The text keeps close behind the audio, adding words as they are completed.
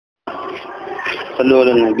صلوا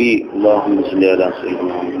على النبي اللهم صل على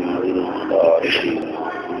سيدنا محمد وعلى سيدنا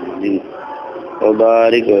محمد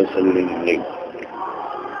وبارك وسلم عليه.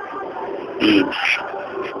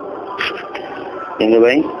 எங்க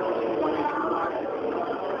பை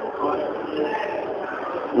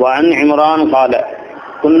وعن عمران قال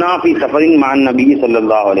كنا في سفر مع النبي صلى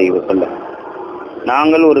الله عليه وسلم.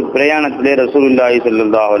 நாங்கள் ஒரு பிரயாணத்திலே ரசூலுல்லாஹி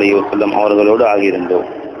ஸல்லல்லாஹு அலைஹி வஸல்லம் அவர்களோடு ஆகியிருந்தோம்.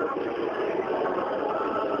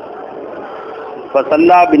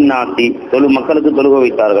 ஃபஸல்லா பின்னாசி, மக்களுக்கு தொழுக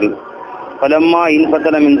வைத்தார்கள். ஃபலம்மா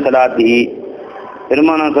இன்ஃபதல மின் ஸலாத்திஹி,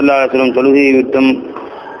 பெருமானார் ஸல்லல்லாஹு அலைஹி வஸல்லம் தொழுகையை விட்டும்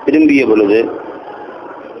திரும்பிய பொழுது,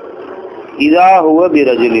 இதா ஹுவ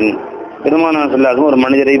பிரஜுலின், பெருமானார் ஸல்லல்லாஹு அலைஹி வஸல்லம் ஒரு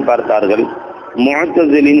மனிதரை பார்த்தார்கள்.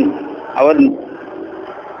 முஅத்தஸிலின், அவர்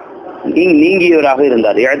நீங்கியவராக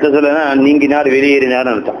இருந்தார். இஅ்தஸலனா நீங்கினார்,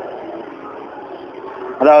 வெளியேறினார் அர்த்தம்.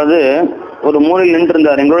 அதாவது ஒரு மூலையில் நின்று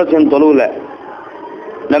இருந்தார், எங்களோட சேர்ந்து தொழுகல.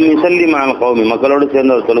 லம் யுஸல்லி மஅல் கௌமி, மக்களோடு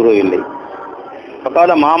சேர்ந்து அவர் தொழுகவில்லை.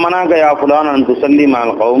 ஃபகால மா மனக யா ஃபுலான் அன் துஸல்லி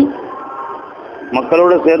மஅல் கௌம்,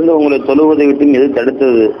 மக்களோடு சேர்ந்து உங்களை தொழுவதை விட்டு எது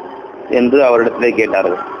தடுத்தது என்று அவரிடத்திலே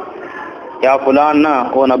கேட்டார்கள். யா ஃபுலான்னா,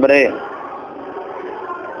 ஓ நபரே,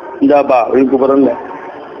 இந்தாப்பா விழுப்பு பொருங்க.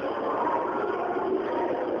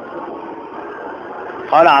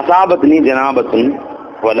 கால அசாபத்னி ஜனாபத்துன்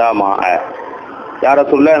வலா மாஅ, யா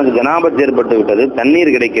ரசூலுல்லாஹ், எனக்கு ஜனாபத் ஏற்பட்டு விட்டது,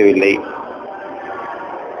 தண்ணீர் கிடைக்கவில்லை,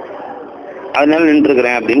 அதனால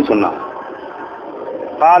நின்றுக்கிறேன் அப்படின்னு சொன்னான்.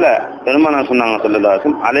 கால, பெருமானார் சொன்னாங்க ஸல்லல்லாஹு அலைஹி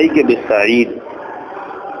வஸல்லம், அலைக பிஸ்ஸஈத்,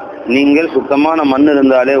 நீங்கள் சுத்தமான மண்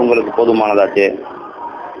இருந்தாலே உங்களுக்கு போதுமானதாச்சே.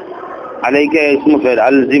 அலைக இஸ்மு ஃபைல்,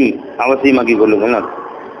 அல்ஸிம், அவசியமாக்கி கொள்ளுங்கள்.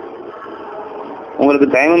 உங்களுக்கு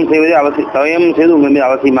தயமம் செய்வதே தயமம் செய்து உங்கள் மீது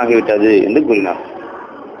அவசியமாகிவிட்டது என்று கூறினார்.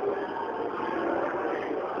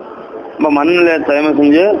 நம்ம மண்ணில் தயமம்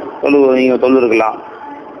செஞ்சு நீங்கள் தொழுதுருக்கலாம்,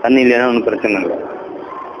 தண்ணி இல்லைன்னா ஒன்றும் பிரச்சனை இல்லை.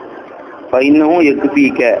 இன்னமும்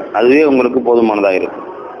எக்குப்பீக்க, அதுவே உங்களுக்கு போதுமானதாக இருக்கும்.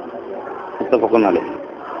 பக்கம்னாலே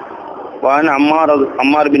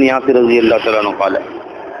அம்மார் பின் யாசிர் ரலியல்லாஹு தஆலா அன்ஹு قال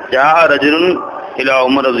جاء رجل الى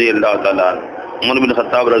عمر رضيallahu تعالى உமர் பின்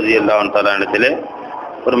கத்தாப் ரலியல்லாஹு தஆலா இடத்திலே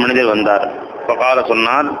ஒரு மனிதர் வந்தார். ஃபகால,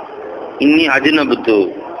 சொன்னார், இன்னி அஜ்னபத்து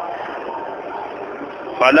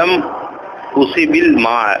ஃபலம் உஸிபில்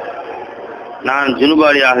மா, நான்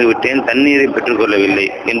ஜுனுபாலியாகிவிட்டேன், தண்ணீரை பெற்றுக்கொள்ளவில்லை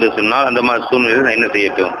என்று சொன்னால், அந்த மாதிரி சூழ்நிலையில் நான் என்ன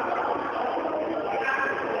செய்யட்டும்,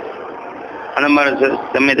 அந்த மாதிரி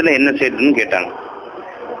சமயத்தில் என்ன செய்யட்டும்னு கேட்டாங்க.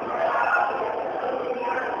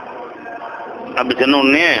 அப்படி சொன்ன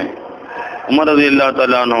உடனே உமர் ரலியல்லாஹு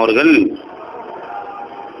தஆலா அவர்கள்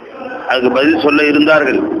அதுக்கு பதில் சொல்ல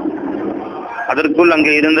இருந்தார்கள். அதற்குள்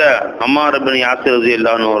அங்கே இருந்த அம்மார் பின் யாசிர்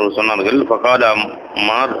ரலியல்லாஹு அவர்கள் சொன்னார்கள். ஃபகால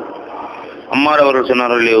அம்மார் அவர்கள்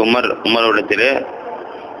சொன்னார்கள், உமரிடத்திலே,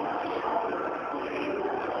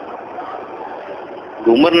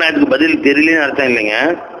 உமர் நாயத்துக்கு பதில் தெரியலன்னு அர்த்தம் இல்லைங்க,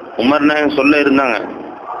 உமர் நாயகம் சொல்ல இருந்தாங்க.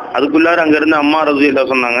 அதுக்குள்ளார அங்க இருந்து அம்மா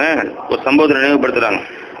ரலியல்லாஹு சொன்னாங்க, ஒரு சம்பவத்தை நினைவுபடுத்துறாங்க.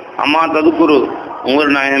 அம்மா ததுக்குரு,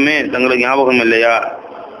 உமர் நாயகமே, தங்களுக்கு ஞாபகம் இல்லையா,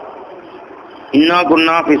 இன்னா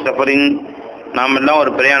குன்னா ஃபி சஃபரின், நாம் எல்லாம்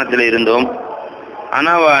ஒரு பிரயாணத்தில் இருந்தோம்.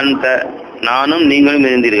 அனவ அந்த, நானும் நீங்களும்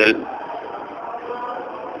இருந்தீர்கள்.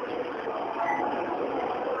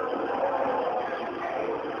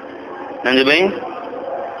 நஞ்சு பை,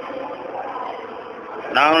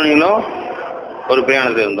 நானும் நீங்களும் ஒரு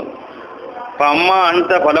பிரயாணத்தில் இருந்தோம். இப்போ அம்மா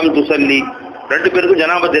அந்த பலம் துசல்லி, ரெண்டு பேருக்கும்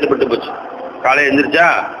ஜனாபத்து ஏற்பட்டு போச்சு. காலையில் எழுந்திரிச்சா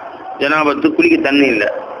ஜனாபத்து, குளிக்க தண்ணி இல்லை.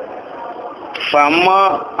 இப்போ அம்மா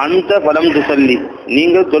அந்த பலம் துசல்லி,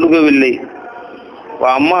 நீங்கள் தொழுகவில்லை. இப்போ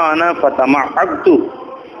அம்மா ஆனா பத்தம்மா அக்து,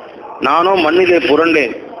 நானும் மண்ணிலே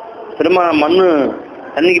புரண்டேன். திரும்ப மண்ணு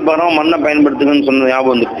தண்ணிக்கு பகரமாக மண்ணை பயன்படுத்துங்கன்னு சொன்ன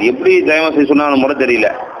ஞாபகம் வந்துடுச்சு. எப்படி தயவு செய்ய சொன்ன முறை தெரியல.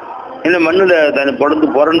 இந்த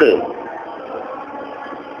மண்ணில் புரண்டு,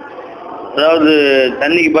 அதாவது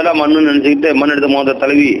தண்ணிக்கு பதிலாக மண்ணு நினச்சிக்கிட்டு மண் எடுத்த மொத்த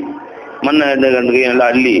தடவி, மண்ணை ரெண்டு கையும் நல்லா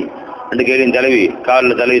அள்ளி, ரெண்டு கையிலையும் தடவி,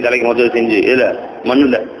 காலில் தடவி, தலைக்கு மொத்தம் செஞ்சு, இதில்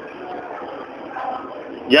மண்ணில்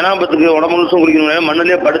ஜனாபத்துக்கு உடம்பு முழுசும் குளிக்கணும்.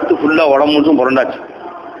 மண்ணிலே படுத்து ஃபுல்லாக உடம்பு முழுசும் புரண்டாச்சு.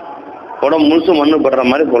 உடம்பு முழுசும் மண்ணு படுற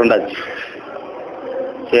மாதிரி புரண்டாச்சு.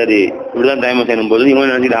 சரி, இப்படிதான் தயமம் செய்யும் போது இவங்க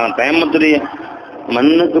நினைச்சிட்டாங்க, தயமத்துடைய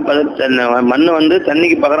மண்ணுக்கு மண்ணு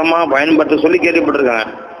தண்ணிக்கு பகரமாக பயன்படுத்த சொல்லி கேள்விப்பட்டிருக்காங்க.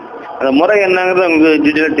 அந்த முறை என்னங்கிறது அவங்களுக்கு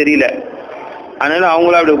டீட்டெயிலாக தெரியல. அதனால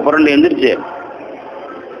அவங்கள அப்படி புரண்டு எந்திரிச்சு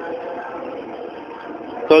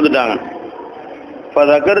தோத்துட்டாங்க.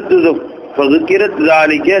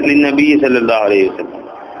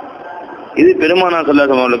 இது பெருமானார் ஸல்லல்லாஹு அலைஹி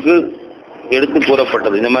வஸல்லம் அவர்களுக்கு எடுத்து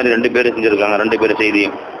கூறப்பட்டது. இந்த மாதிரி ரெண்டு பேரும் செஞ்சிருக்காங்க, ரெண்டு பேரும்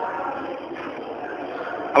செய்தியும்.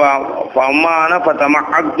 அம்மான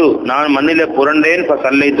ஃபதமஅக்து, நான் மண்ணிலே புரண்டேன்,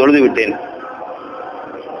 ஃபஸல்லை, தொழுது விட்டேன்.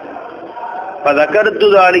 ஃபதகர்து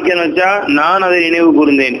தாலிக்கன்னு வச்சா நான் அதை நினைவு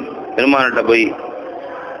கூர்ந்தேன், பெருமானிட்ட போய்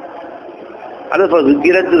அதை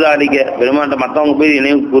கிரத்து தாலிக்க பெருமாட்ட மற்றவங்க போய்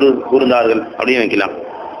நினைவு கூர்ந்தார்கள் அப்படின்னு வைக்கலாம்.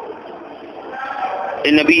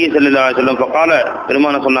 நபி ஸல்லல்லாஹு அலைஹி வஸல்லம் ஃபகால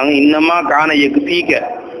பெருமான சொன்னாங்க, இன்னமா கான யக்ஃபீக,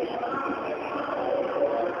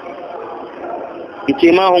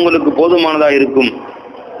 நிச்சயமா உங்களுக்கு போதுமானதா இருக்கும்,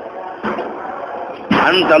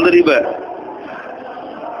 அன் தத்ரிப,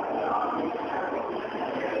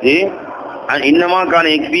 இன்னமா கான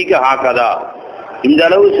யக்ஃபீக ஹாகதா, இந்த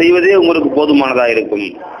அளவு செய்வதே உங்களுக்கு போதுமானதா இருக்கும்,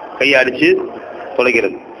 கையடிச்சு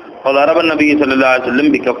தொலைக்கிறது. அரபன் நபி ஸல்லல்லாஹு அலைஹி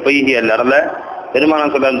வஸல்லம் பிகஃபைஹி அல்-அர்ல,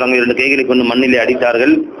 பெருமானார் ஸல்லல்லாஹு அலைஹி வஸல்லம் 2 கைகளை கொண்டு மண்ணிலே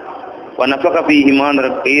அடித்தார்கள். நஃபக ஃபீஹிமா,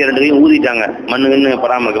 கை 2 கையும் ஊதிட்டாங்க மண்ணுன்னு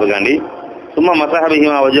பராமரிக்கிறதுக்காண்டி. சும்மா மஸஹ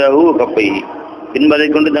பிஹிமா வஜஹு கஃபைஹி, என்பதை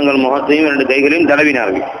கொண்டு தங்கள் முகத்தையும் 2 கைகளையும்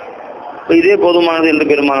தடவினார்கள். இதே போதுமானது என்று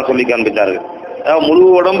பெருமானார் சொல்லி காண்பித்தார்கள். அதாவது முழு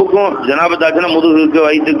உடம்புக்கும் ஜனாபத்தாச்சுன்னா முதுகுக்கு,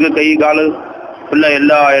 வயிற்றுக்கு, கை காலு ஃபுல்லா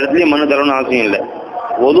எல்லா இடத்துலையும் மண்ணு தரணும்னு அவசியம் இல்லை.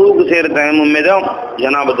 ஒதுவுக்கு செய்கிற டைமுமே தான்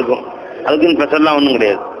ஜனாபத்துக்கும், அதுக்குன்னு ஸ்பெஷல்லாம் ஒன்றும்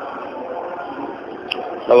கிடையாது.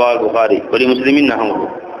 புகாரி வலி முஸ்லிமின் நஹமு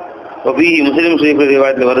வஃபீஹி, முஸ்லிம் ஷரீஃப்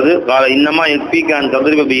ரிவாயத்தில் வருது, கால இன்னமா யக்ஃபீக அன்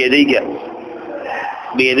தத்ரிப பியதைக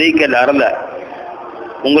அல்-அர்ல,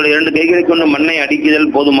 உங்களுடைய 2 கைகளை கொண்டு மண்ணை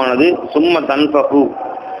அடிக்குதல் போதுமானது. சும்ம தன்ஃபஹு,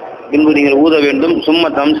 பின்பு நீங்கள் ஊத வேண்டும். சும்ம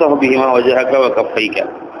தம்ஸஹு பிஹிமா வஜஹக வ கஃபைக,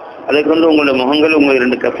 அதை கொண்டு உங்களுடைய முகங்கள், உங்களுடைய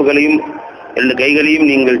 2 கஃப்களையும் 2 கைகளையும்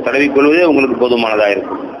நீங்கள் தடவிக்கொள்வதே உங்களுக்கு போதுமானதாக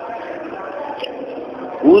இருக்கும்.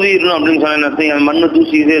 ஊதிடணும் அப்படின்னு சொன்ன மண்ணு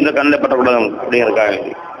தூசி இந்த கண்ணில் பட்டக்கூடாது அப்படிங்கிறதுக்காக.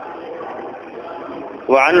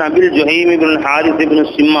 وعن أبي الجهيم بن الحارث بن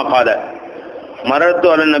السمة قال مررت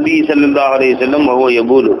على النبي صلى الله عليه وسلم وهو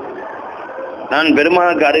يبول, நான்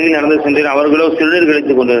பெருமானுக்கு அருகில் நடந்து சென்றேன், அவர்களோ சிறுநீர்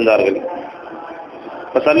கழித்துக் கொண்டிருந்தார்கள்.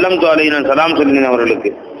 சல்லம் அலைஹி, நான் சலாம் சொல்லினேன் அவர்களுக்கு.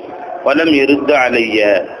 வலம் எருத்த அலைய,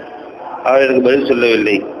 அவர்களுக்கு பதில்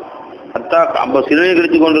சொல்லவில்லை. அப்போ சிறுநீர்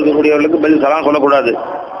கழித்துக் கொண்டிருக்கக்கூடியவர்களுக்கு பதில் சலாம் சொல்லக்கூடாது,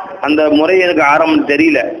 அந்த முறை எனக்கு ஆரம்பம்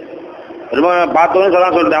தெரியல. பெருமான பார்த்தவங்க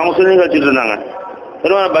சலாம் சொல்லிட்டு அவங்க சிறுநீர் கழிச்சுட்டு இருந்தாங்க.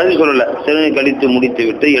 பெருமான பதில் சொல்லலை. சிறுநீர் கழித்து முடித்து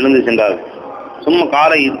விட்டு எழுந்து சென்றார்கள். சும்மா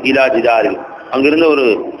காலை இலாஜிதாரி, அங்கிருந்த ஒரு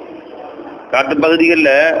காட்டு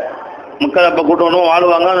பகுதிகளில் மக்கள் அப்போ கூட்டம்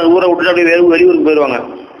வாழ்வாங்க, அந்த ஊரை விட்டுட்டு அப்படியே வெளியூருக்கு போயிடுவாங்க.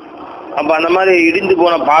 அப்போ அந்த மாதிரி இடிந்து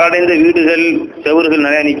போன பாலடைந்த வீடுகள், செவறுகள்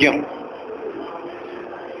நிறையா நிற்கும்,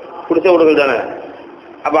 குடிசை வீடுகள் தானே.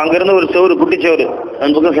 அப்போ அங்கிருந்து ஒரு செவரு, குட்டி செவரு,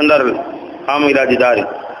 அந்த பக்கம் சென்றார்கள். ஆமிலாஜிதாரி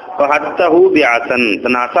ஹத்தஹூபியாசன்,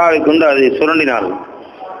 தன் அசாவை கொண்டு அதை சுரண்டினார்கள்.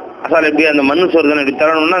 அசால் எப்படி அந்த மண்ணு சோறு தானே, இப்படி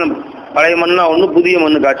தரணும்னா பழைய மண்ணா ஒன்று, புதிய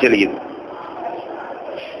மண்ணு காட்சி அளிக்குது.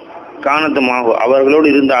 காணத்து மாகு, அவர்களோடு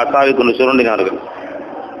இருந்த அசாவை கொண்டு சுரண்டினார்கள்.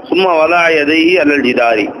 சும்மா வலா எதையி அல்லல்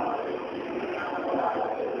ஜிதாரி,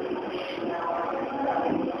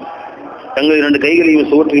 தங்கள் 2 கைகளையும்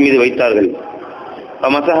சுவற்றின் மீது வைத்தார்கள்.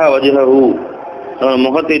 மஸஹ வஜஹஹு,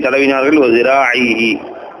 முகத்தை தடவினார்கள். வஸிராஇஹி,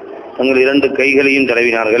 தங்கள் 2 கைகளையும்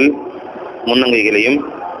தடவினார்கள், முன்னங்கைகளையும்.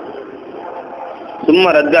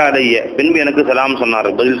 சும்ம ரத்த அலைய, பின்பு எனக்கு சலாம்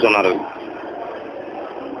சொன்னார்கள், பதில் சொன்னார்கள்.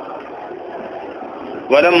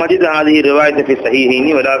 வலம் மஜித் ஹாதிஹி ரிவாயத் ஃபி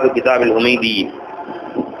ஸஹீஹைனி வலா ஃபி கிதாபில் ஹுமைதி,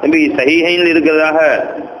 நபி ஸஹீஹைனில் இருக்கிறதாக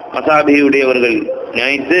மசாபியுடையவர்கள்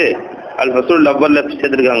நினைத்து அல் ஃபஸ்லுல் அவ்வல்ல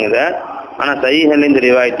சேர்த்திருக்காங்க இதை, ஆனால் ஸஹீஹைனில் இந்த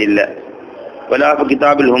ரிவாயத் இல்லை. வலா ஃபி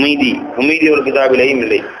கிதாபில் ஹுமைதி, ஹுமைதி ஒரு கிதாபிலையும்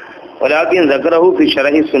இல்லை. வலாக்கின் ஸக்கரஹு ஃபி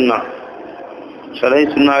ஷரஹி சுன்னா, ஷரஹி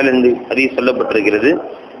சுன்னாவில் இந்த ஹதீஸ் சொல்லப்பட்டிருக்கிறது.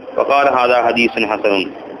 வகால ஹாதா ஹதீஸுன் ஹஸனுன்,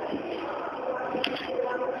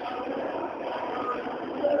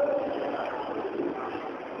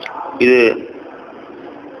 இது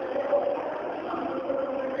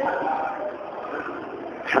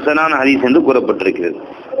ஹசனான ஹதீஸ் என்று கூறப்பட்டிருக்கிறது.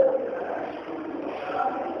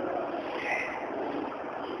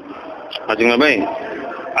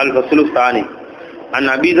 அல் ஃபஸ்லு ஸானி அன்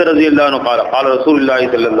அபீ ذر رضي الله عنه قال قال رسول الله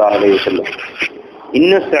صلى الله عليه وسلم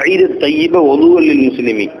இன்ன ஸஈத தையிப வதுஅல் லில்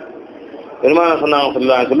முஸ்லிமீன், பெருமானார் சொன்னாங்க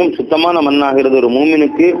ஸல்லல்லாஹு அலைஹி வஸல்லம், சுத்தமான மண்ணாகிறது ஒரு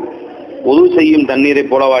மூமினுக்கு ஒது செய்யும் தண்ணீரை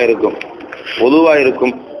போலவா இருக்கும், ஒதுவா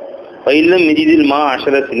இருக்கும். பயிலும் மிஜிதில் மா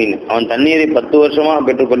அஷரசினின், அவன் தண்ணீரை 10 வருஷமாக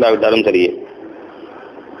பெற்றுக்கொள்ளாவிட்டாலும் சரியே.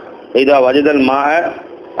 இதா வஜதல் மா,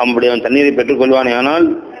 அப்படி அவன் தண்ணீரை பெற்றுக்கொள்வானே ஆனால்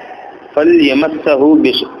ஃபல் யமஸ்ஸஹு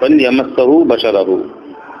பஷரஹு,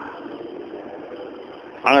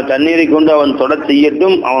 ஆனால் தண்ணீரை கொண்டு அவன் தொட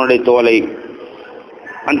செய்யட்டும் அவனுடைய தோலை,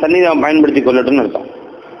 அந்த தண்ணீரை அவன் பயன்படுத்திக் கொள்ளட்டும் அர்த்தம்.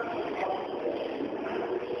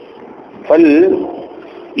 ஃபல்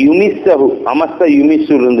யுமிஸ்ஸஹு, அமஸ்ஸ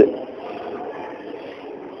யுமிஸ்ஸு இருந்து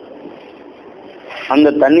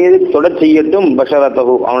அந்த தண்ணீரை தொட செய்யட்டும்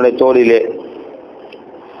பஷரத்தஹு, அவனுடைய தோலிலே.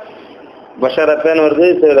 பஷரத்தன்னு வருது,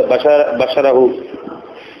 பஷரஹு,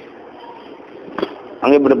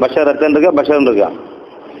 அங்கே இப்படி பஷரத்தன் இருக்கா பஷரன் இருக்கா?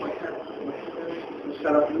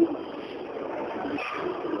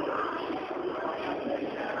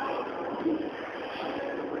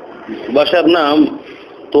 பஷர்னா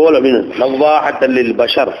தோல் அப்படின்னு, லவ்வாஹத்தல்லில்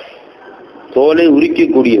பஷர், தோலை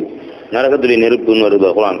உரிக்கக்கூடிய நரகத்துடைய நெருப்புன்னு வருது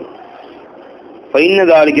குர்ஆன்.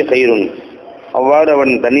 ஃபைன்னதாலிக கைருன், அவ்வாறு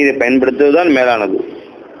அவன் தண்ணீரை பயன்படுத்துவதுதான் மேலானது.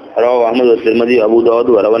 ரவாஹு அஹ்மது திருமதி அபூதாவுத்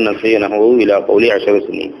வரவன் நஸீ நஹவு இலா கௌலி அஷர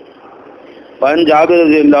சினீன். பன் ஜாபிர்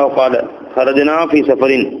ரலியல்லாஹு क़ால ஹரஜனா ஃபீ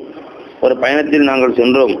சஃபரின், ஒரு பயணத்தில் நாங்கள்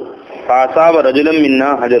சென்றோம். ஃபஅஸாப ரஜுலம் மின்னா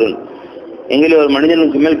ஹஜருன், எங்களில் ஒரு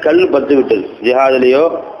மனிதனுக்கு மேல் கல் பட்டு விட்டது. ஜிஹாதிலேயோ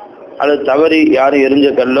அல்லது தவறி யாரும் எரிஞ்ச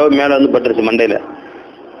கல்லோ மேலே வந்து பட்டுருச்சு மண்டையில்.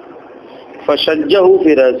 ஃபஷஜ்ஜஹு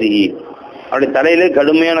ஃபீ ரஸிஹி, அவருடைய தலையிலே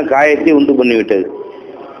கடுமையான காயத்தை உண்டு பண்ணிவிட்டது.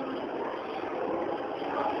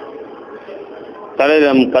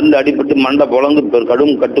 தலையில் கல் அடிபட்டு மண்டை பொழந்து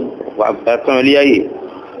கடும் கட்டு ரத்தம் வெளியாகி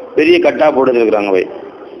பெரிய கட்டா போட்டுருக்குறாங்க அவை.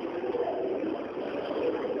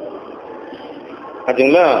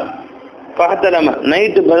 ஆச்சுங்களா? பார்த்தலாம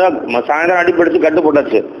நைட்டு சாயந்தரம் அடிப்படுத்தி கட்டு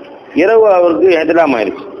போட்டாச்சு. இரவு அவருக்கு ஏத்தலாம்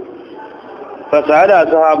ஆயிடுச்சு. இப்போ சார்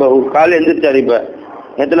அசஹாபு காலையில் எந்திரிச்சாரு. இப்போ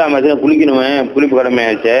ஏத்தலாம் ஆச்சு, குளிக்கணுமே, குளிப்பு கடமை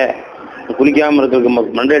ஆயிடுச்சு. குளிக்காமல் இருக்கிறதுக்கு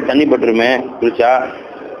மண்டையில் தண்ணி பட்டுருமே, குளிச்சா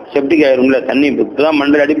செப்டிக் ஆயிரும்ல. தண்ணி இப்போ தான்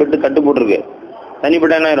மண்டையில் அடிபட்டு கட்டு போட்டிருக்கு. தண்ணி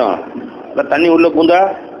பட்டா என்ன ஆயிரும்? இப்போ தண்ணி உள்ளே பூந்தா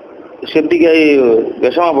செப்டிக் ஆகி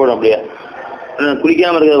விஷமாக போயிடும். அப்படியே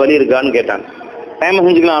குளிக்காமல் இருக்கிற வழி இருக்கான்னு கேட்டாங்க. டைமை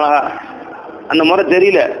செஞ்சுக்கலாம் அழகா. அந்த முறை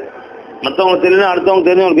தெரியல, மற்றவங்களுக்கு தெரியல, அடுத்தவங்க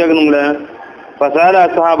தெரிஞ்சவங்க கேட்கணும்ல. இப்போ சார்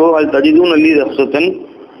அசஹாபு அது தஜிதும் நல்லி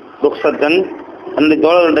ருக்ஸத்தன், அந்த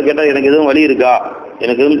தோழர்கள்ட்ட கேட்டால் எனக்கு எதுவும் வழி இருக்கா,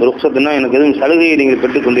 எனக்கு எதுவும் ருக்ஸத்துன்னா எனக்கு எதுவும் சலுகையை நீங்கள்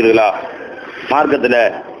பெற்றுக் கொண்டீர்களா மார்க்கத்தில்?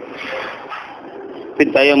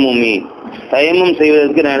 தயமுமி, தயமும்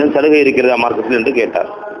செய்வதற்கு நான் எதுவும் சலுகை இருக்கிறதா மார்க்கத்தில் என்று கேட்டார்.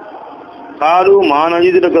 காரு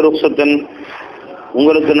மானஜிதிருக்க ருக்ஸத்தன்,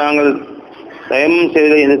 உங்களுக்கு நாங்கள் தயமும்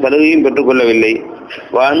செய்வதை எந்த சலுகையும் பெற்றுக்கொள்ளவில்லை.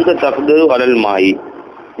 வாழ்ந்த தகுது அலல் மாயி,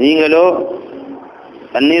 நீங்களோ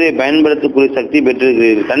தண்ணீரை பயன்படுத்தக்கூடிய சக்தி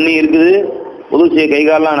பெற்றிருக்கிறீர்கள். தண்ணி இருக்குது, புதுச்சிய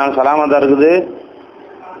கைகாலெலாம் நாங்கள் சலாமத்தாக இருக்குது,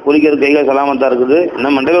 குளிக்கிறது கைகால் சலாமத்தாக இருக்குது.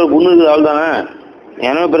 என்ன மண்டையில் ஒரு புண்ணு இருக்குது, அவள் தானே,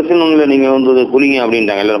 ஏன்னா பிரச்சனை ஒன்றும் இல்லை, நீங்கள் வந்து குளிங்க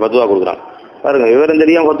அப்படின்ட்டாங்க. எல்லாரும் பத்துவா கொடுக்குறாங்க. பாருங்க, விவரம்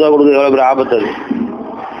தெரியாமல் பத்துவா கொடுக்குறது எவ்வளோ பெரிய ஆபத்து. அது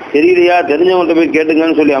தெரியலையா, தெரிஞ்சவங்கள்ட்ட போய்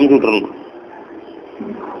கேட்டுங்கன்னு சொல்லி அமுச்சு விட்டுறணும்.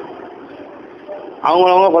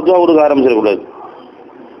 அவங்களவங்க பத்துவா கொடுக்க ஆரம்பிச்சிடக்கூடாது.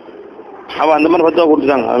 அவள் அந்த மாதிரி பத்துவா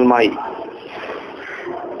கொடுத்துட்டாங்க. அது மாய்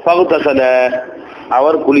பகுத்தசல,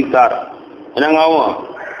 அவர் குளித்தார். என்னங்க ஆகும்,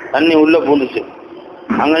 தண்ணி உள்ளே பூந்துச்சு,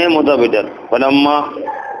 அங்கேயே மூத்தா போயிட்டார். பலம்மா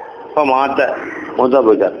இப்போ மாத்த மூத்தா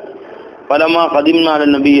போயிட்டார். பலம்மா கதிம்னால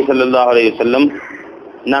நபி ஸல்லல்லாஹு அலைஹி வஸல்லம்,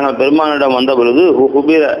 நாங்கள் பெருமானிடம் வந்த பொழுது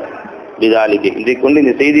ஹுபிர பிதாலிக்கு, இதை கொண்டு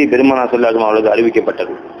இந்த செய்தியை பெருமானா ஸல்லல்லாஹு அலைஹி அவளுக்கு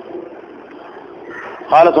அறிவிக்கப்பட்டது.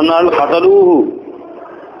 கால சொன்னால் கதலூஹு,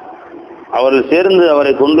 அவர்கள் சேர்ந்து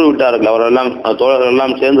அவரை கொன்று விட்டார்கள். அவரெல்லாம் தோழர்கள்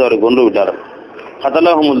எல்லாம் சேர்ந்து அவரை கொன்று விட்டார்கள்.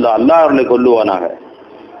 கதலஹுமுல்லா, அல்லாஹ் அவர்களை கொல்லுவானாக.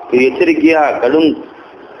 இது எச்சரிக்கையாக, கடும்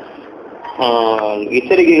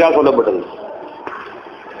எச்சரிக்கையாக சொல்லப்பட்டது.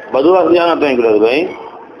 பதுவாசியான அர்த்தம் கிடையாது பை,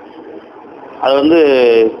 அது வந்து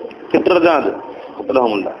திட்டுறது தான். அது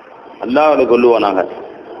கதலஹுமுல்லா, அல்லாஹ் அவர்களை கொல்லுவானாக.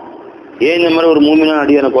 ஏன் இந்த மாதிரி ஒரு மூமினான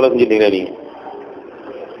அடியான கொலை செஞ்சுட்டீங்களா நீங்க?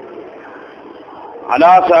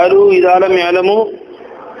 அலா சாரு இதாலும் ஏலமும்,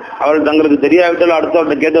 அவர்கள் தங்களுக்கு தெரியாவிட்டால்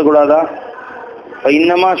அடுத்தவர்கிட்ட கேட்கக்கூடாதா?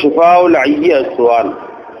 இன்னமா ஷிஃபாவுல் ஐய சுவால்,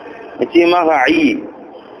 நிச்சயமாக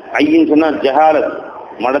ஐயின்னு சொன்னால் ஜஹாலத்,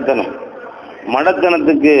 மடத்தனம்.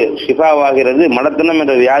 மடத்தனத்துக்கு ஷிஃபாவாகிறது, மடத்தனம்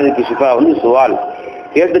என்ற வியாதிக்கு ஷிஃபா வந்து சுவால்,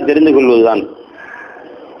 கேட்டு தெரிந்து கொள்வதுதான்.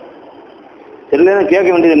 தெரியலன்னா கேட்க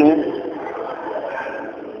வேண்டியது என்ன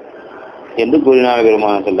என்று கூறினார்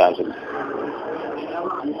பெருமானார் ஸல்லல்லாஹு அலைஹி வஸல்லம்.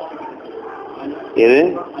 எது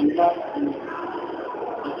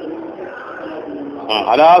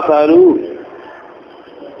அலா சாரு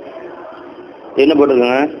என்ன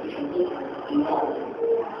போட்டிருக்குங்க?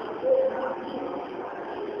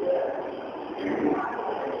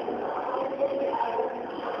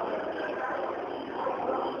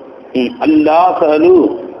 அல்லா சலு,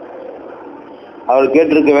 அவர்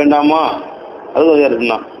கேட்டிருக்க வேண்டாமா? அது கொஞ்சம்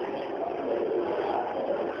இருக்குண்ணா.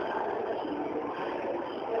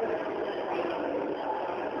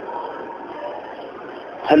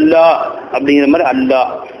 அல்லா அப்படிங்கிற மாதிரி அல்லா,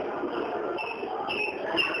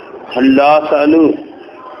 அல்லா சலு,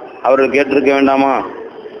 அவர்கள் கேட்டிருக்க வேண்டாமா?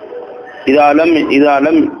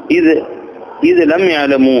 இதாலம் இது லம்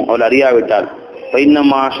யாலமு, அவர் அறியாவிட்டால்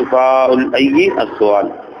பைன்னமா ஷிஃபாஉல் ஐயி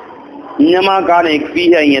அஸ்வால், இன்னமா கான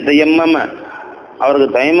யக்ஃபீஹி அன் யதயம்மம, அவருக்கு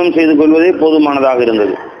தயமம் செய்து கொள்வதே போதுமானதாக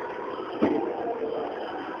இருந்தது.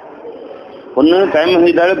 ஒன்று தயமம்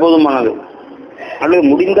செய்தாலே போதுமானது, அல்லது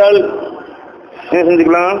முடிந்தால் என்ன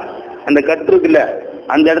செஞ்சுக்கலாம், அந்த கட்டு இருக்குல்ல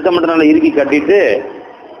அந்த இடத்த மட்டும் நல்லா இறுக்கி கட்டிட்டு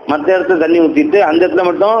மற்ற இடத்துல தண்ணி ஊற்றிட்டு அந்த இடத்துல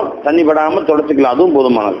மட்டும் தண்ணி படாமல் தொடச்சிக்கலாம், அதுவும்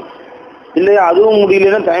போதுமானது. இல்லையா அதுவும்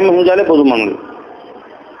முடியலன்னா தயமம் செஞ்சாலே போதுமானது.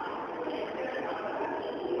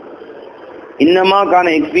 இன்னமா கான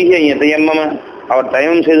எக்ஃபீஹி யதயம்மம, அவர்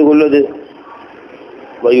தயமம் செய்து கொள்வது,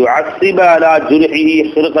 வயுஅஸ்ஸிப அலா ஜுர்ஹிஹி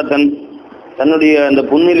ஹிர்கத்தன், தன்னுடைய அந்த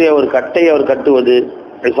புண்ணிலே ஒரு கட்டை அவர் கட்டுவது,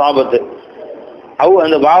 இசாபத்து அவு,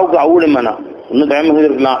 அந்த வாவுக்கு அவுடுமனா இன்னும் தயமம்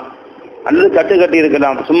செய்திருக்கலாம் அல்லது கட்டி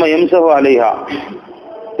இருக்கலாம். சும்மா எம்சஹு அலைஹா,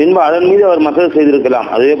 பின்பு அதன் மீது அவர் மசல் செய்திருக்கலாம்,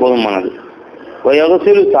 அதுவே போதுமானது.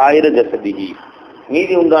 வயகசில் சாயிர ஜசதிஹி,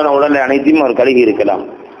 மீதி உண்டான உடலை அனைத்தையும் அவர் கழுகி இருக்கலாம்.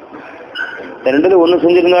 இந்த ரெண்டுல ஒன்று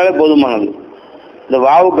செஞ்சிருந்தாலே போதுமானது. இந்த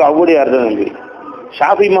வாவுக்கு அவ்வுடைய அர்த்தம் நம்பி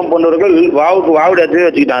ஷாஃபி இமாம் போன்றவர்கள் வாவுக்கு வாவுடைய அர்த்தத்தை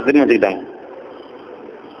வச்சுக்கிட்டாங்க, திரும்பி வச்சுக்கிட்டாங்க.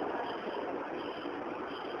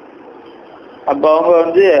 அப்போ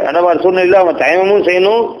அவங்க என்னவா சூழ்நிலையில் அவங்க தயமமும்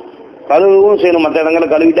செய்யணும், கழுவும் செய்யணும். மற்ற இடங்களை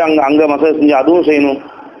கழுவிட்டு அங்கே மசாஜ் செஞ்சு அதுவும் செய்யணும்,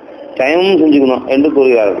 தயமும் செஞ்சுக்கணும் என்று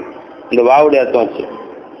கூறுகிறார்கள். இந்த வாவுடைய அர்த்தம் வச்சு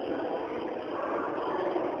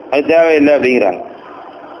அது தேவையில்லை அப்படிங்கிறாங்க.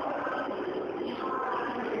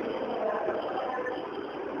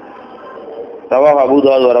 ரவாஹ் அபூ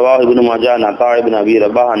தாவூத் வ ரவாஹ் இப்னு மாஜா அன் அத்தா இப்னு Abi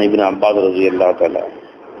Rabah an Ibn Abbas ரலியல்லாஹு தஆலா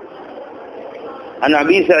அன்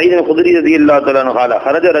அபீ ஸஈத் அல்-குத்ரி ரலியல்லாஹு தஆலா قال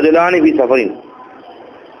خرج رجلان في سفر,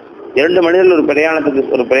 இரண்டு மனிதர்கள்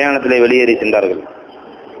ஒரு பிரயாணத்திலே வெளியேறி சென்றார்கள்.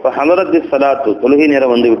 ஹலரத் ஸலாத்து, தொழுகை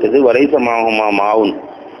நேரம் வந்து விட்டது. வலைஸ மாஹுமா மாவுன்,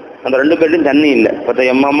 அந்த ரெண்டு பேர்லையும் தண்ணி இல்லை.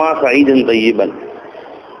 ஃபதயம்மமா ஸஈதன் தய்யிபன்,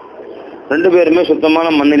 ரெண்டு பேருமே சுத்தமான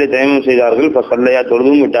மண்ணிலே தயமம் செய்தார்கள். ஃபஸல்லையா,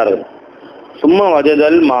 தொழுதும் விட்டார்கள். சும்மா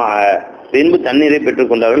வஜதல் மா, பின்பு தண்ணீரை பெற்றுக்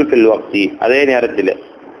கொண்டார்கள். ஃபில் வக்தி, அதே நேரத்தில்.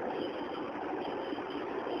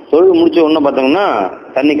 தொழுது முடிச்ச உடனே பார்த்தோம்னா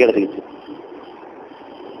தண்ணி கிடைச்சிக்கிச்சு.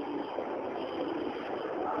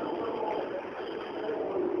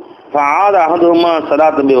 அகதுமா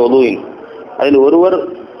சலாத்து ஒதுவின், அதில் ஒருவர்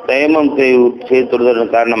தயமம் செய்து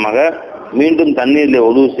தொழுததன் காரணமாக மீண்டும் தண்ணீரில்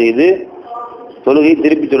ஒது செய்து தொழுகை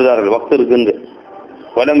திருப்பி தொழுதார்கள். வக்து இருக்குன்னு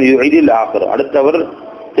வலம் இதில் ஆகர், அடுத்தவர்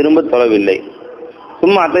திரும்ப தொழவில்லை.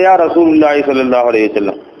 சும்மா அத்தையா ரசூலுல்லாஹி ஸல்லல்லாஹு அலைஹி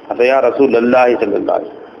வஸல்லம், அத்தையா ரசூலுல்லாஹி ஸல்லல்லாஹு,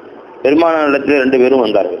 பெருமானார் இடத்தில் ரெண்டு பேரும்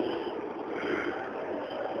வந்தார்கள்.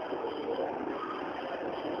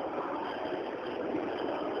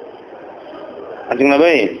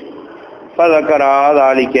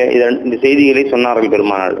 இந்த செய்திகளை சொன்னார்கள்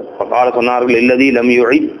பெருமானார். சொன்னார்கள் இல்லதி லம்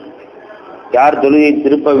யுஇத், யார் தொழுகை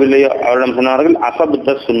திருப்பவில்லையோ அவரிடம் சொன்னார்கள்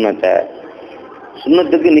அசபுத்த சுன்னத்தை,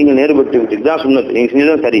 சுன்னத்துக்கு நீங்கள் நேர்பட்டு விட்டு தான் சுன்னத்து, நீங்கள்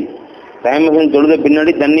செஞ்சதான் சரி. டைம் தொழுத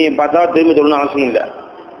பின்னாடி தண்ணியை பார்த்தா திரும்பி தொழணும் அவசியம் இல்லை.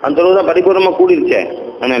 அந்த தொழுகை தான் பரிபூர்ணமாக கூடிருச்சேன்.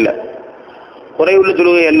 ஆனால் இல்லை, குறைவுள்ள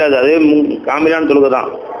தொழுகை அல்லது அதே காமிலான தொழுகை தான்.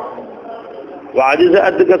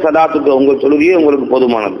 அஜிசத்துக்கு சதாத்துக்கு, உங்கள் தொழுகையே உங்களுக்கு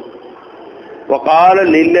போதுமானது. வகால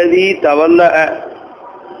லில்லதி தவல்ல,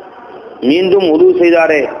 மீண்டும் உதவு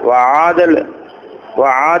செய்தாரே,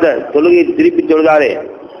 ஆத தொழுகை திருப்பி தொழுதாரே,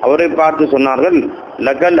 அவரை பார்த்து சொன்னார்கள்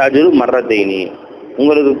லகல் அஜ்ரு மர்ரத்தைனி,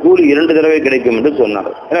 உங்களுக்கு கூலி 2 தடவை கிடைக்கும் என்று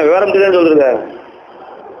சொன்னார்கள். ஏன்னா விவரம் தெரியாம சொல்றத,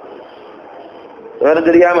 விவரம்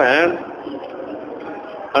தெரியாம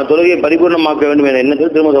தொழுகையை பரிபூர்ணமாக்க வேண்டும் என்ற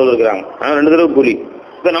எண்ணத்தில் திரும்ப சொல்லிருக்கிறாங்க. ஆனால் 2 தடவை கூலி.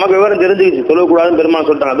 இப்போ நமக்கு விவரம் தெரிஞ்சுக்கிச்சு, தொழுகக்கூடாதுன்னு பெருமாள்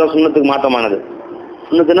சொல்லிட்டாங்க. அதான் சுண்ணத்துக்கு மாற்றமானது.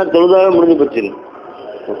 சுண்ணத்துனா தொழுதாவே முடிஞ்சு போச்சு,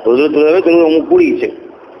 தொழுதாவே தொழுக கூடிச்சு.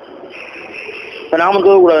 நாம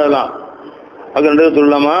தொழக்கூடாதுலாம், அது 2 தடவை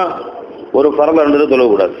தொழலாமா, ஒரு பரல 2 தடவை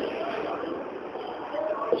தொழக்கூடாது,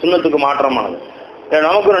 சுண்ணத்துக்கு மாற்றமானது.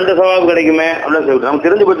 நமக்கு 2 சவாபு கிடைக்குமே அப்படின்னு சொல்லிட்டு நமக்கு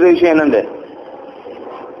தெரிஞ்சு பற்ற விஷயம் என்னண்டு,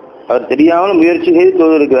 அவர் தெரியாமல் முயற்சி செய்து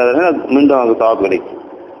தொழில் இருக்கிறாரு, மீண்டும் அவருக்கு சவாபு கிடைக்கும்.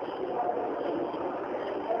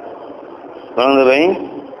 குழந்தை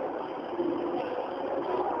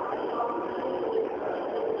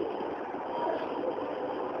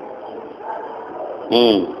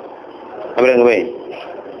அப்புறம் எங்க போய்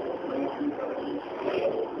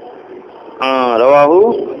ரவாஹு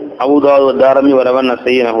அபூ தாவூத் வத்தாரமி வரவன்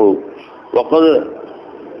நஸையனஹு வகத்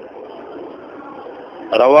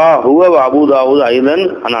ரவா ஹுவ அபூ தாவூத் ஐதன்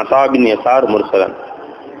அன் அஸா பின் யஸார் முர்சலன்.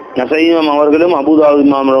 நஸையம் அவர்களும் அபூ தாவூத்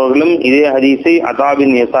இமாம் அவர்களும் இதே ஹதீஸை அஸா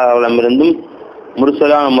பின் யஸார் அவர்களிடமிருந்தும்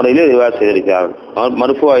முர்சலான முறையில் ரிவாயத் செய்திருக்கிறார்கள்.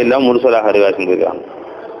 மர்ஃபூஆ இல்லாம முர்சலாக ரிவாயத் செய்திருக்கிறாங்க,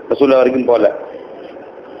 ரசூலுல்லாஹ் வரைக்கும் போல.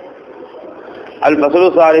 الفصل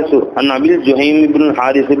الثالث عن أبي الجهيم بن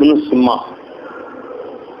الحارث بن السماء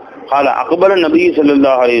قال أقبل النبي صلى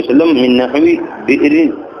الله عليه وسلم من نحو بئر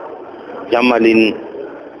جمل.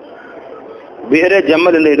 بئر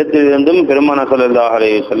جمل என்ற இடத்திலிருந்தும் பெருமானார் ஸல்லல்லாஹு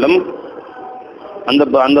அலைஹி வஸல்லம்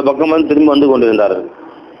அந்த பக்கம் வந்து திரும்ப வந்து கொண்டிருந்தார்கள்.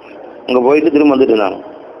 அங்க போயிட்டு திரும்ப வந்துட்டு இருந்தாங்க,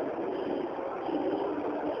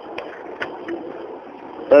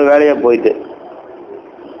 வேலையா போயிட்டு.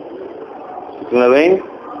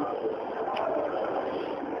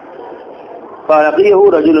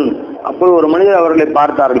 அப்போது ஒரு மனிதர் அவர்களை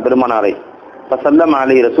பார்த்தார்கள் பெருமானாரை. ஃபஸல்லம்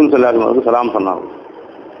அலைஹி ரசூல் ஸல்லல்லாஹு அலைஹி வஸல்லம் சலாம் சொன்னார்கள்.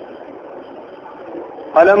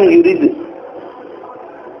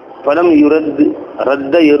 ஃபலம் யுரத்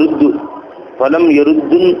ரத்த யருது ஃபலம்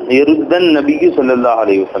யருத்தன் நபிக்கு ஸல்லல்லாஹு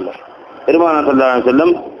அலைஹி வஸல்லம், பெருமானார் ஸல்லல்லாஹு அலைஹி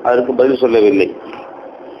வஸல்லம் அதற்கு பதில் சொல்லவில்லை.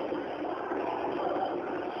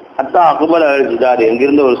 அத்தா அக்பல் அல்-ஜிதார்,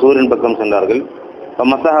 எங்கிருந்து ஒரு சூரியன் பக்கம் சென்றார்கள்.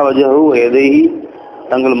 மஸஹ வஜஹு யதைஹி,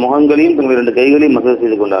 தங்கள் முகங்களையும் தங்கள் 2 கைகளையும் மசஹ்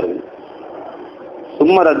செய்து கொண்டார்கள்.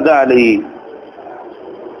 சும்ம ரத்த அலைஹி,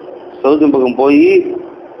 சவுத்து பக்கம் போய்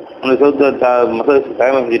அந்த சவுத்தை மசஹ்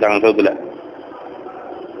தயமம் செஞ்சுட்டாங்க சவுத்துல.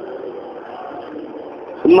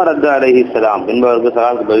 சும்ம ரத்த அலைஹி ஸலாம் என்பவருக்கு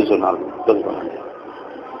சலாத்துக்கு பதில் சொன்னார்கள்.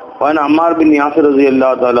 அம்மார் பின் யாசிர்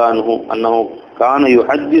ரலியல்லாஹு தஆலா அன்ஹு கான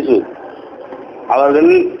யுஹஜ்ஜிசு,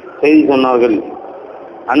 அவர்கள் செய்தி சொன்னார்கள்.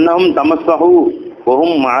 அன்னஹும் தமஸ்ஸஹு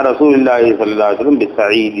வஹும் மஅ ரசூலில்லாஹி ஸல்லல்லாஹு அலைஹி வஸல்லம்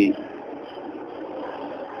பிஸ்ஸஈதி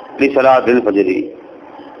லிஸலாத்தில் ஃபஜ்ரி,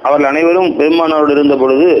 அவர்கள் அனைவரும் பெருமானாரோடு இருந்த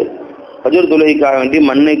பொழுது ஃபஜ்ர் தொழுகைக்காக வேண்டி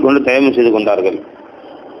மண்ணை கொண்டு தயமம் செய்து கொண்டார்கள்.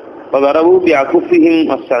 வரவு பி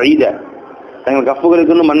அகுஃபிஹிம் அஸ்ஸஈத, தங்கள்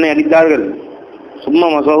கப்புகளுக்கு மண்ணை அடித்தார்கள். சும்மா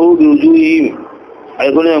மஸஹு பி உஜூஹிஹிம், அதை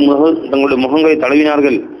கொண்டு தங்களுடைய முகங்களை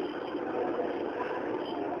தடவினார்கள்.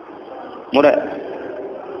 முறை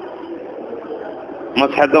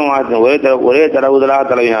மஸ்ஹத்தம் ஒரே தடவுதலாக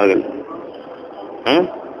தடவினார்கள்.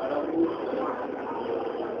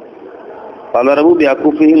 فضربوا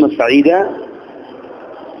بأكفهم الصعيدة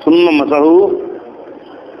ثم مسحوا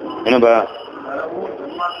என்னப்பா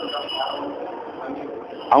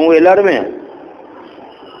அவங்க எல்லாருமே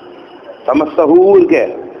தமஸ்ஸஹு இருக்க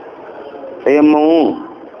தயம்மமும்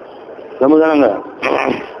சமுதானங்க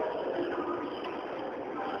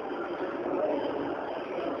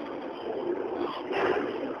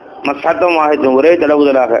மஸ்ஹத்தம் ஆகிடும் ஒரே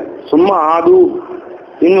தடவுதலாக. சும்மா ஆது,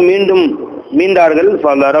 இன்னும் மீண்டும் மீண்டார்கள்.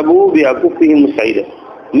 ஃபலரபு பி அகுஃபிஹிம் ஸைத,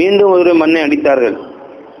 மீண்டும் ஒரு மண்ணை அடித்தார்கள்.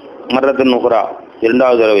 மர்ரத்தன் உக்ரா,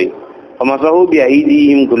 2வது தடவை. ஃபமஸஹு பி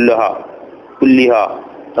ஐதீஹிம் குல்லிஹா,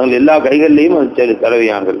 தங்கள் எல்லா கைகளிலேயும் அது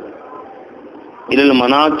தடவினார்கள். இதில்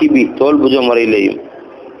மனாக்கிபி, தோல் புஜம் வரையிலேயும்,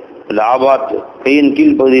 லாபாத் கையின்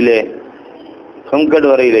கீழ் பகுதியிலே கம்கட்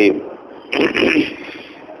வரையிலேயும்,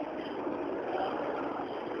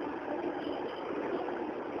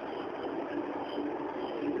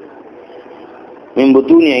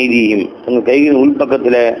 மின்புத்தூனி ஐதீஹிம், தங்கள் கைகளின்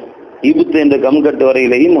உள்பக்கத்தில் இபுத்து என்ற கம்கட்டு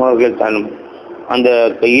வரையிலேயும் அவர்கள் தான் அந்த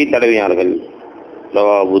கையை தடவினார்கள்.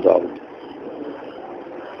 ரவாஹு தாவூத்.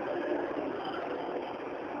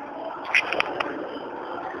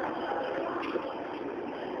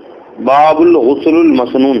 பாபுல் குஸ்லுல்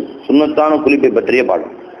மஸ்னூன், சுன்னத்தான குளிப்பை பற்றிய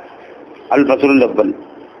பாடம். அல் ஃபஸ்லுல் அவ்வல்.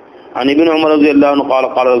 عن ابن عمر رضي الله عنه قال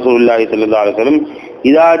قال رسول الله صلى الله عليه وسلم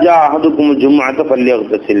اذا جاء احدكم الجمعه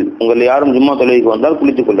فليغتسل, உங்கள் யாரும் ஜும்மா தொழுகைக்கு வந்தால்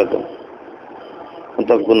குளித்துக் கொள்ளட்டும்.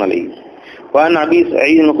 முத்தஃபகுன் அலைஹி. وعن ابي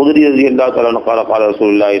سعيد الخدري رضي الله تعالى عنه قال قال رسول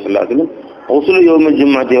الله صلى الله عليه وسلم غسل يوم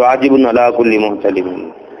الجمعه واجب على كل محتلم.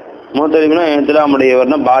 முஹ்தலிம்னா இஹ்திலாம்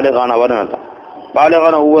உடையவர்னா பாலிகானவர் அர்த்தம்.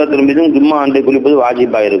 பாலிகான ஒவ்வொருத்தரும் மீதும் ஜும்மா அண்டை குளிப்பது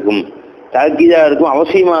வாஜிபா இருக்கும், தக்கீதா இருக்கும்,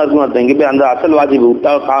 அவசியமா இருக்கும் அர்த்தம். இங்கே போய் அந்த அசல் வாஜிபு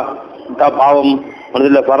விட்டா பாவம்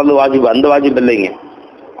மனதில் பறந்து வாஜிபு, அந்த வாஜிபு இல்லைங்க,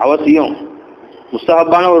 அவசியம்.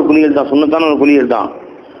 முஸ்தஹப்பான ஒரு குளியல் தான், சுன்னத்தான ஒரு குளியல் தான்,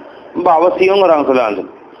 ரொம்ப அவசியங்கிறாங்க சொல்லாங்க.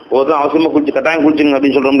 ஒருத்தரும் அவசியமாக குளிச்சு கட்டாயம் குளிச்சுங்க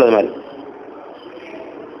அப்படின்னு சொல்கிறோம்ல அது மாதிரி.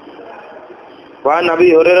 وعن أبي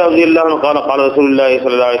هريرة رضي الله عنه قال قال رسول الله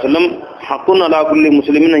صلى الله عليه وسلم حق على كل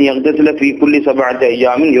مسلم أن يغتسل في كل 7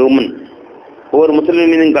 أيام يوما. ஒவ்வொரு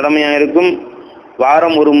முஸ்லிம் மீதும் கடமையாக இருக்கும்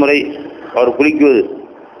வாரம் ஒரு முறை அவர் குளிக்குவது.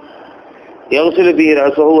 யக்ஸிலு ஃபீஹி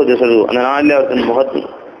ரஅஸஹு வ ஜஸதஹு, அந்த நாளில் அவர் தன்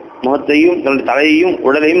முகத்தையும் தன்னுடைய தலையையும்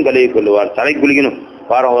உடலையும் கழுவி கொள்வார். தலை குளிக்கணும்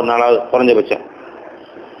வாரம் ஒரு நாளாவது குறைஞ்சபட்சம்.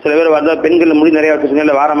 சில பேர் பார்த்தா பெண்கள் முடி நிறையா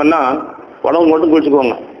வச்சுருக்கல, வாரமெல்லாம் உடம்பு மட்டும்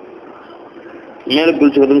குளிச்சுக்குவாங்க, மேலே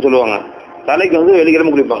குளிச்சுக்கிறதுன்னு சொல்லுவாங்க. தலைக்கு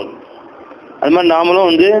வெள்ளிக்கிழமை குளிப்பாங்க. அது மாதிரி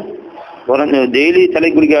நாமளும் டெய்லி தலை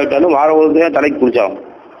குளிக்காவிட்டாலும் வாரம் ஒரு தலைக்கு குளிச்சாகும்.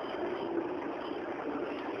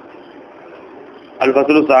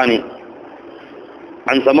 الفصل الثاني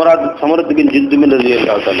عن سمرة بن جندب رضي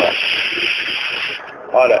الله تعالى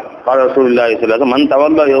قال رسول الله صلى الله عليه وسلم من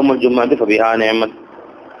تولى يوم الجمعة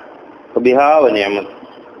فبها ونعمت.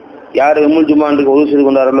 யார் யௌமுல் ஜும்ஆவுக்கு உதவி செய்து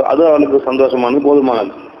கொண்டார்களோ அது அவளுக்கு சந்தோஷமானது,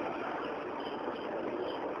 போதுமானது.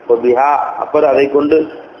 அப்புறம் அதை கொண்டு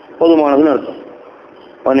போதுமானதுன்னு அர்த்தம்.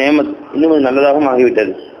 நேமத், இன்னும் நல்லதாகவும்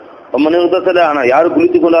ஆகிவிட்டது. ரொம்ப நிறுத்தத்தில். ஆனால் யார்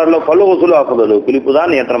குளித்துக் கொண்டார்களோ பல்லு வசூல் ஆக்குதல், குளிப்பு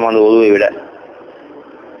தான் ஏற்றமானது உதவியை விட.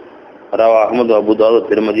 رواه أحمد وأبو داود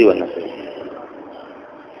والترمذي والنسائي.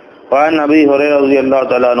 وعن أبي هريرة رضي الله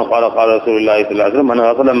تعالى عنه قال قال رسول الله صلى الله عليه وسلم من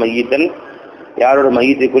غسل ميتا, யாரோட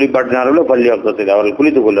மையத்தை குளிப்பாட்டினார்களோ பல்யக்தஸில், அவர்கள்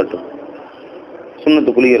குளித்துக் கொள்ளட்டும்.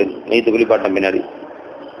 சுன்னத்து குளிக்கிறது மையத்தை குளிப்பாட்டம் பின்னாடி.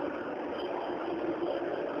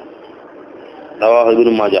 ரவாஹு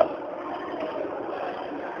இப்னு மாஜா.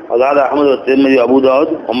 وزاد أحمد والترمذي وأبو داود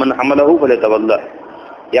ومن حمله فليتوضأ.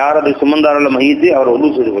 யார் அதை சுமந்தாரல்ல மையத்து அவர்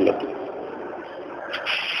ஒது செய்து கொள்ளட்டும்.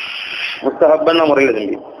 முஸ்தஹப்பன்ன முறையில்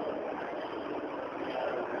தம்பி.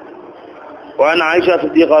 وعن عائشة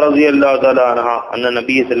صديقة رضي الله تعالى عنها أن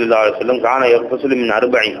النبي صلى الله عليه وسلم كان يغتسل من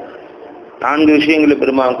 40. 4 விஷயங்களை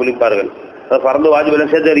பெருமாள் குளிப்பார்கள். ஃபர்து வாஜிப்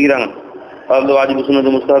எல்லாம் சேர்த்து இருக்கிறாங்க. ஃபர்து வாஜிப்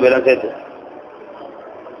சுன்னத் முஸ்தஹப் எல்லாம் சேர்த்து.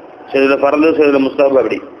 சில ஃபர்து சில முஸ்தஹப்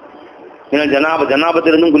அப்படி. ஏன்னா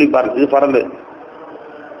ஜனாபத்திலிருந்தும் குளிப்பார்கள். இது ஃபர்து.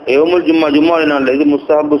 யௌமுல் ஜும்மா நாள் இது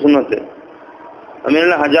முஸ்தஹப் சுன்னத்.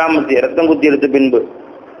 அமீன ஹஜாமத்தி ரத்தம் குத்தி எடுத்த பின்பு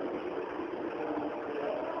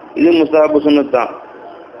இது முஸ்தஹப் சுன்னத் தான்.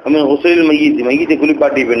 அமீன் ஹுசைல் மையத்தை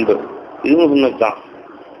குளிப்பாட்டிய பின்பு இதுவும் சுன்னத் தான்.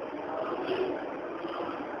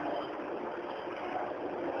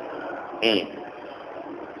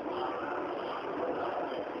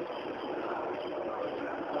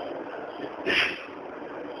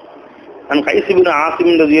 عن قيس بن عاصم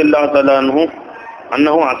رضي الله تعالى عنه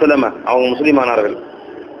أنه أسلم أو مسلم ஆனார்கள்.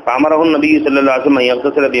 فأمره النبي صلى الله عليه وسلم أن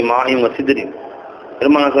يغتسل بماء وسدر.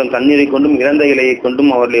 பெருமானார் தண்ணீரை கொண்டும் இறந்த இலையை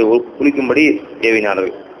கொண்டும் அவர்களை குளிக்கும்படி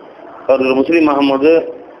ஏவினார்கள். அவர்கள் முஸ்லிம் ஆகும்போது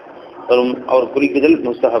அவர் குளிக்குதல்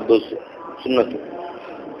முஸ்தஹப் சுன்னத்.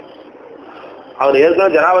 அவர்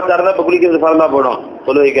ஏற்கனவே ஜனாபத்தார் தான் இப்போ குளிக்கிறது ஃபர்தா போடும்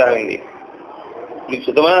தொழுகைக்காக வேண்டி.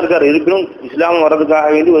 சுத்தமாக இருக்கார், இருப்பினும் இஸ்லாம் வர்றதுக்காக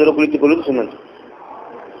வேண்டி ஒரு குளித்துக் கொள்வது சுன்னத்.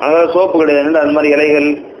 அதனால் சோப்பு கிடையாது, அது மாதிரி இலைகள்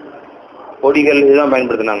பொடிகள் இதுதான்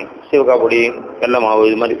பயன்படுத்தினாங்க. சிவகா பொடி, வெள்ளை மாவு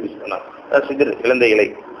இது மாதிரி சொன்னாங்க. சிதர் இழந்த இலை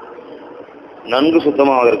நன்கு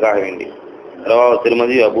சுத்தமாவதற்காக வேண்டி. ரவாஹு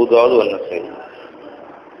திருமதி அபூதாவுது வன்னசை.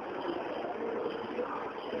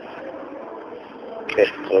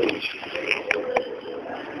 சரி.